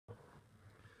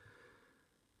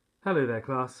Hello there,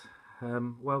 class.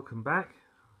 Welcome back.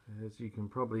 As you can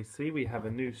probably see, we have a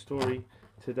new story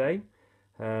today.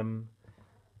 Um,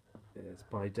 it's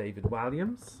by David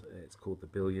Walliams. It's called The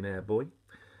Billionaire Boy.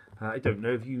 I don't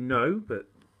know if you know, but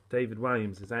David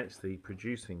Walliams is actually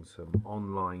producing some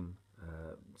online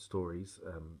stories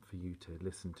for you to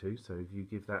listen to. So if you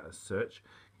give that a search,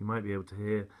 you might be able to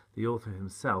hear the author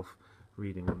himself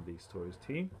reading one of these stories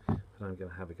to you. But I'm going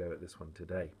to have a go at this one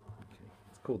today. Okay.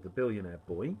 It's called The Billionaire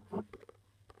Boy.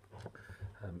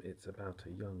 It's about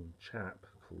a young chap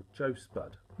called Joe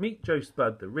Spud. Meet Joe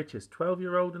Spud, the richest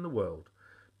 12-year-old in the world.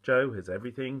 Joe has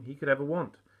everything he could ever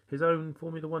want. His own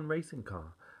Formula One racing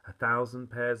car,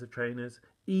 1,000 pairs of trainers,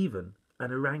 even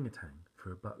an orangutan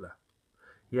for a butler.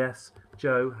 Yes,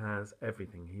 Joe has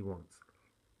everything he wants.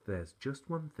 There's just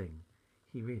one thing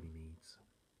he really needs.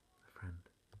 A friend.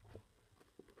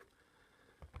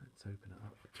 Let's open it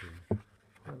up to...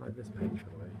 I like this page,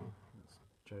 by the way. That's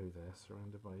Joe there,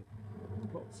 surrounded by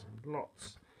lots and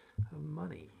lots of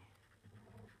money.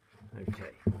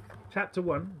 Okay. Chapter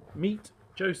 1. Meet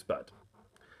Joe Spud.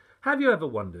 Have you ever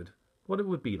wondered what it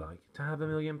would be like to have £1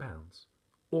 million?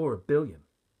 Or £1 billion?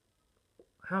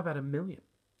 How about £1 million?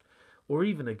 Or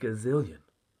even a gazillion?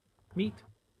 Meet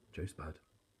Joe Spud.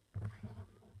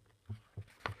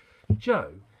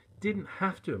 Joe didn't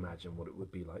have to imagine what it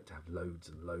would be like to have loads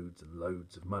and loads and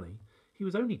loads of money. He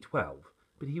was only 12,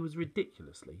 but he was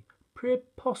ridiculously,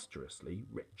 preposterously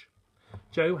rich.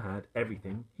 Joe had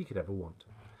everything he could ever want.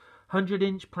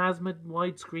 100-inch plasma,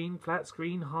 widescreen, flat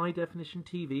screen, high-definition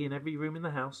TV in every room in the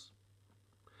house.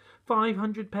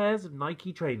 500 pairs of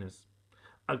Nike trainers.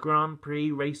 A Grand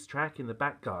Prix racetrack in the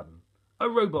back garden. A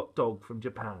robot dog from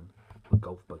Japan. A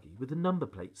golf buggy with a number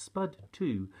plate Spud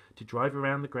 2 to drive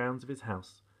around the grounds of his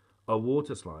house. A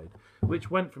water slide,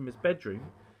 which went from his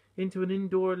bedroom into an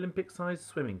indoor Olympic-sized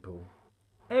swimming pool.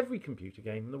 Every computer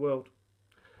game in the world.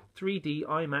 3D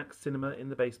IMAX cinema in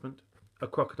the basement. A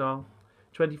crocodile.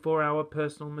 24-hour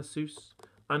personal masseuse.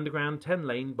 Underground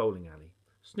 10-lane bowling alley.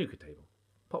 Snooker table.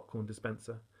 Popcorn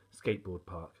dispenser. Skateboard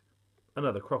park.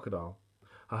 Another crocodile.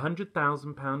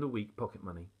 £100,000 a week pocket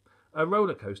money. A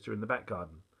roller coaster in the back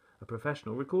garden. A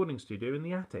professional recording studio in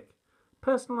the attic.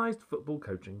 Personalised football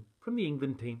coaching from the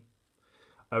England team.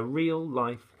 A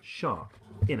real-life shark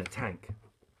in a tank.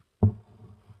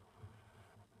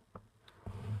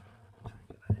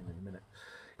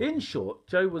 In short,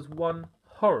 Joe was one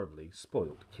horribly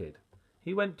spoilt kid.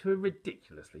 He went to a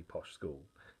ridiculously posh school.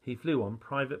 He flew on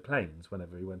private planes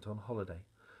whenever he went on holiday.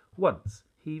 Once,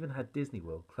 he even had Disney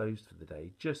World closed for the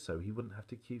day just so he wouldn't have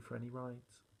to queue for any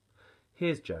rides.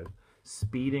 Here's Joe,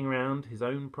 speeding around his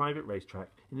own private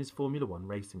racetrack in his Formula One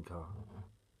racing car.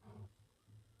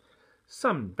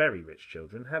 Some very rich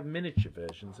children have miniature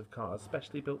versions of cars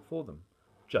specially built for them.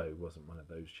 Joe wasn't one of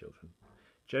those children.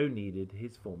 Joe needed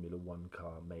his Formula One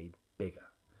car made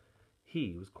bigger.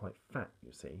 He was quite fat,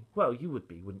 you see. Well, you would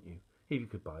be, wouldn't you, if you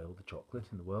could buy all the chocolate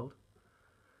in the world.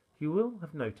 You will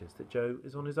have noticed that Joe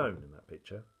is on his own in that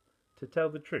picture. To tell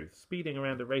the truth, speeding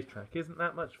around a racetrack isn't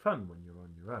that much fun when you're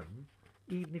on your own,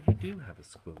 even if you do have £1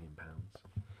 squillion.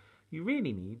 You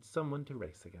really need someone to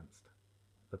race against.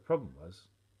 The problem was,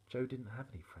 Joe didn't have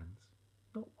any friends.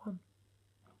 Not one.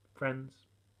 Friends.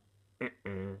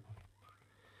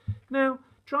 Now,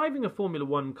 driving a Formula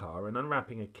One car and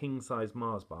unwrapping a king-size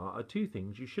Mars bar are two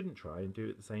things you shouldn't try and do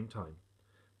at the same time.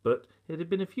 But it had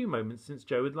been a few moments since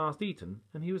Joe had last eaten,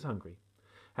 and he was hungry.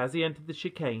 As he entered the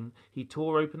chicane, he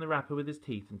tore open the wrapper with his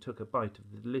teeth and took a bite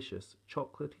of the delicious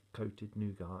chocolate-coated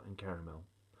nougat and caramel.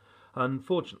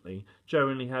 Unfortunately, Joe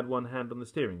only had one hand on the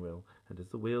steering wheel, and as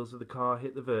the wheels of the car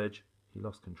hit the verge, he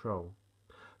lost control.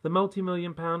 The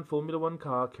multi-million-pound Formula One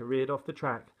car careered off the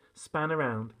track, span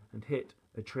around, and hit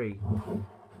a tree.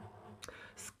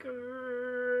 Screech!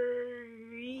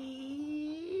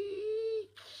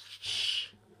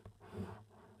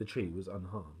 The tree was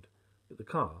unharmed, but the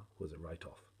car was a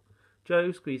write-off.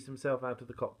 Joe squeezed himself out of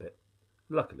the cockpit.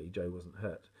 Luckily, Joe wasn't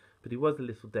hurt, but he was a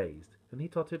little dazed, and he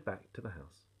tottered back to the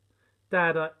house.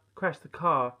 "Dad, I crashed the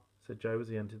car," said Joe as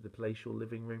he entered the palatial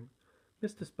living room.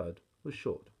 Mr. Spud was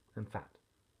short and fat,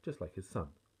 just like his son.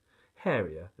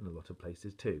 Hairier in a lot of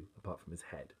places too, apart from his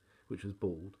head, which was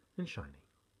bald and shiny.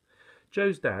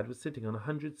 Joe's dad was sitting on a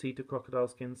 100-seater crocodile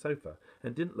skin sofa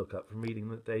and didn't look up from reading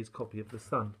that day's copy of The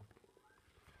Sun.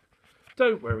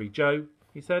 "Don't worry, Joe,"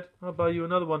 he said. "I'll buy you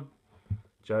another one."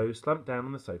 Joe slumped down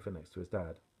on the sofa next to his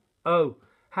dad. "Oh,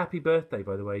 happy birthday,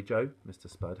 by the way, Joe." Mr.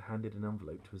 Spud handed an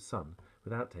envelope to his son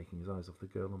without taking his eyes off the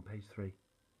girl on page 3.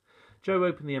 Joe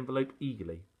opened the envelope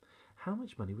eagerly. How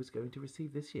much money was going to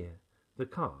receive this year? The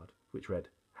card, which read,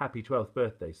 "Happy 12th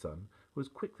birthday, son," was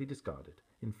quickly discarded.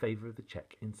 in favour of the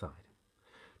cheque inside.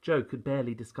 Joe could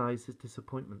barely disguise his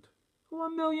disappointment.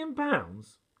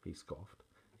 £1,000,000? He scoffed.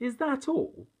 Is that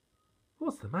all?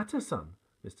 What's the matter, son?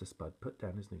 Mr. Spud put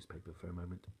down his newspaper for a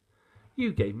moment.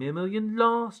 You gave me £1,000,000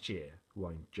 last year,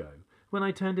 whined Joe, when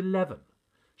I turned 11.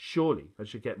 Surely I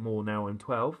should get more now I'm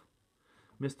 12.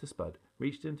 Mr. Spud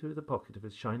reached into the pocket of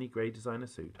his shiny grey designer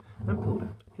suit and pulled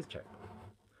out his chequebook.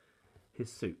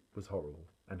 His suit was horrible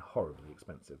and horribly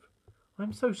expensive.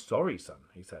 I'm so sorry, son,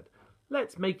 he said.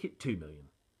 Let's make it 2,000,000.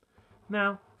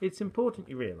 Now, it's important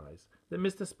you realise that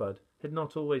Mr. Spud had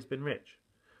not always been rich.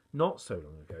 Not so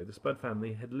long ago, the Spud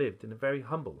family had lived in a very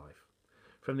humble life.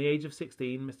 From the age of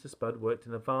 16, Mr. Spud worked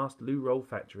in a vast loo roll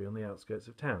factory on the outskirts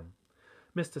of town.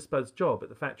 Mr. Spud's job at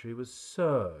the factory was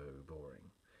so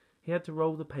boring. He had to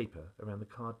roll the paper around the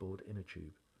cardboard inner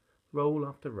tube. Roll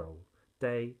after roll,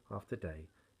 day after day,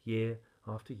 year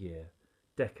after year,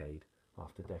 decade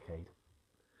after decade.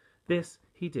 This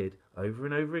he did over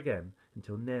and over again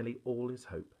until nearly all his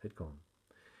hope had gone.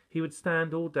 He would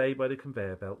stand all day by the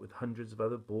conveyor belt with hundreds of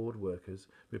other bored workers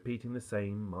repeating the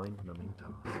same mind-numbing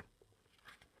task.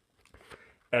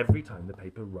 Every time the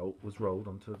paper was rolled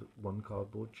onto one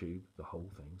cardboard tube, the whole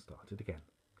thing started again.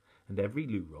 And every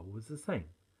loo roll was the same.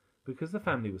 Because the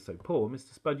family was so poor,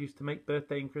 Mr. Spud used to make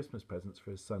birthday and Christmas presents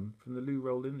for his son from the loo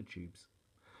roll inner tubes.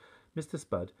 Mr.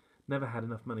 Spud never had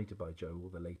enough money to buy Joe all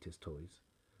the latest toys,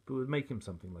 but would make him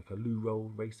something like a loo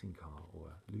roll racing car or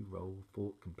a loo roll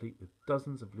fort complete with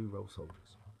dozens of loo roll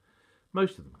soldiers.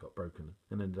 Most of them got broken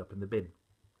and ended up in the bin.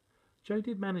 Joe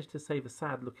did manage to save a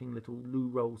sad-looking little loo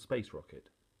roll space rocket,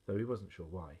 though he wasn't sure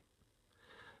why.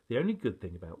 The only good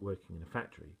thing about working in a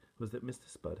factory was that Mr.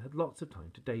 Spud had lots of time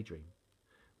to daydream.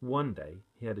 One day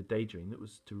he had a daydream that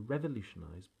was to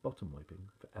revolutionise bottom wiping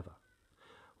forever.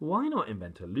 Why not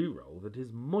invent a loo roll that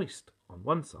is moist on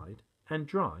one side and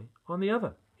dry on the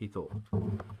other, he thought,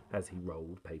 as he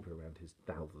rolled paper around his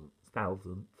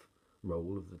thousandth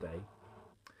roll of the day.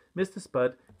 Mr.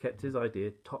 Spud kept his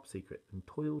idea top secret and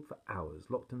toiled for hours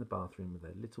locked in the bathroom of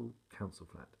their little council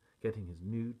flat, getting his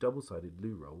new double-sided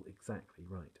loo roll exactly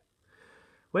right.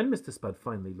 When Mr. Spud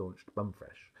finally launched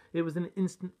Bumfresh, it was an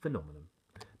instant phenomenon.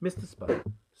 Mr. Spud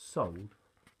sold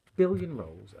billion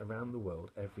rolls around the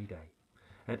world every day,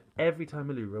 and every time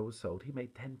a loo roll was sold, he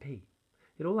made 10p.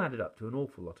 It all added up to an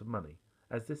awful lot of money,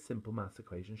 as this simple maths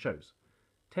equation shows.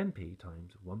 10p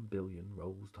times 1 billion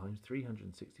rolls times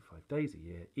 365 days a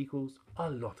year equals a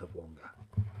lot of wonga.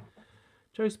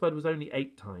 Joe Spud was only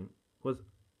 8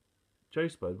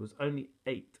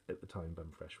 at the time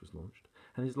Bumfresh was launched,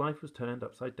 and his life was turned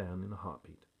upside down in a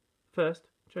heartbeat. First,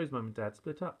 Joe's mum and dad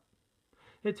split up.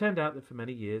 It turned out that for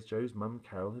many years Joe's mum,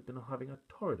 Carol, had been having a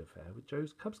torrid affair with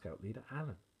Joe's Cub Scout leader,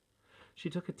 Alan.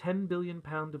 She took a £10 billion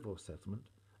divorce settlement.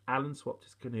 Alan swapped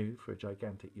his canoe for a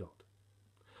gigantic yacht.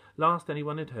 Last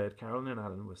anyone had heard, Carol and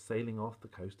Alan were sailing off the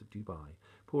coast of Dubai,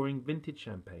 pouring vintage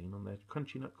champagne on their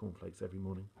crunchy nut cornflakes every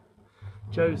morning.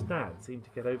 Joe's dad seemed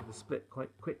to get over the split quite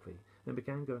quickly and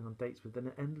began going on dates with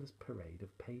an endless parade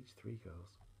of page 3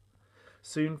 girls.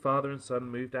 Soon father and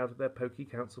son moved out of their poky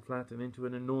council flat and into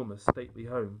an enormous stately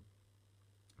home,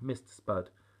 Mr. Spud,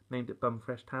 named it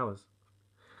Bumfresh Towers.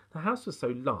 The house was so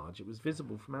large it was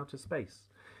visible from outer space.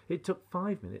 It took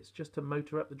 5 minutes just to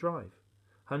motor up the drive.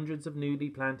 Hundreds of newly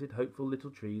planted, hopeful little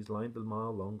trees lined the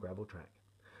mile-long gravel track.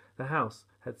 The house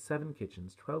had 7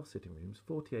 kitchens, 12 sitting rooms,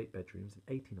 48 bedrooms, and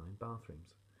 89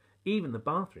 bathrooms. Even the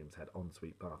bathrooms had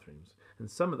ensuite bathrooms, and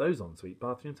some of those ensuite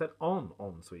bathrooms had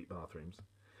ensuite bathrooms.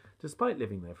 Despite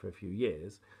living there for a few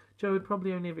years, Joe had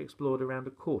probably only ever explored around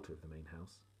a quarter of the main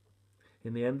house.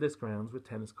 In the endless grounds were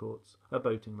tennis courts, a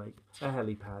boating lake, a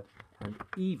helipad, and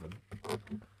even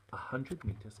a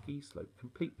 100-metre ski slope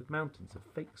complete with mountains of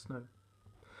fake snow.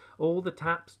 All the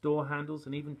taps, door handles,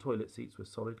 and even toilet seats were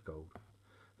solid gold.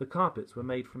 The carpets were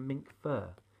made from mink fur.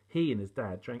 He and his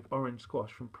dad drank orange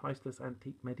squash from priceless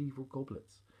antique medieval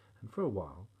goblets, and for a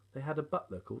while they had a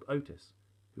butler called Otis,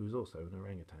 who was also an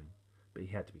orangutan, but he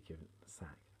had to be given a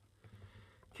sack.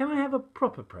 "Can I have a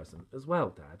proper present as well,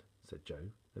 Dad?" said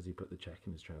Joe, as he put the cheque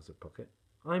in his trouser pocket.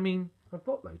 "I mean, I've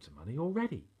got loads of money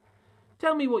already."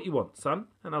 "Tell me what you want, son,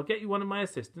 and I'll get you one of my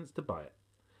assistants to buy it,"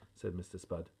 said Mr.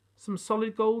 Spud. "Some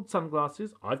solid gold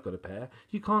sunglasses? I've got a pair.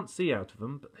 You can't see out of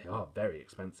them, but they are very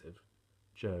expensive."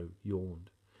 Joe yawned.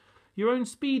 "Your own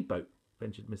speedboat,"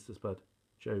 ventured Mr. Spud.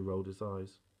 Joe rolled his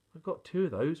eyes. "I've got 2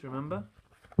 of those, remember?"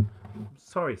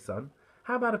 "Sorry, son.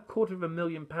 How about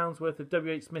 £250,000 worth of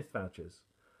W.H. Smith vouchers?"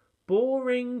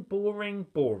 "Boring, boring,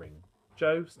 boring."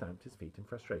 Joe stamped his feet in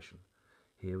frustration.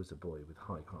 Here was a boy with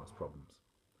high-class problems.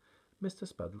 Mr.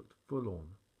 Spud looked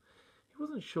forlorn. He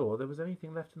wasn't sure there was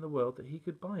anything left in the world that he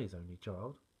could buy his only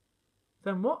child.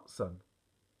 Then what, son?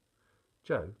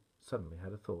 Joe suddenly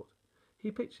had a thought.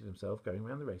 He pictured himself going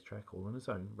round the racetrack all on his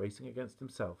own, racing against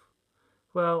himself.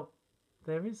 Well,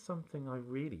 there is something I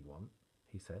really want,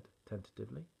 he said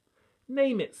tentatively.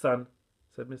 Name it, son,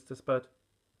 said Mr. Spud.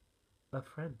 A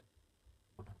friend,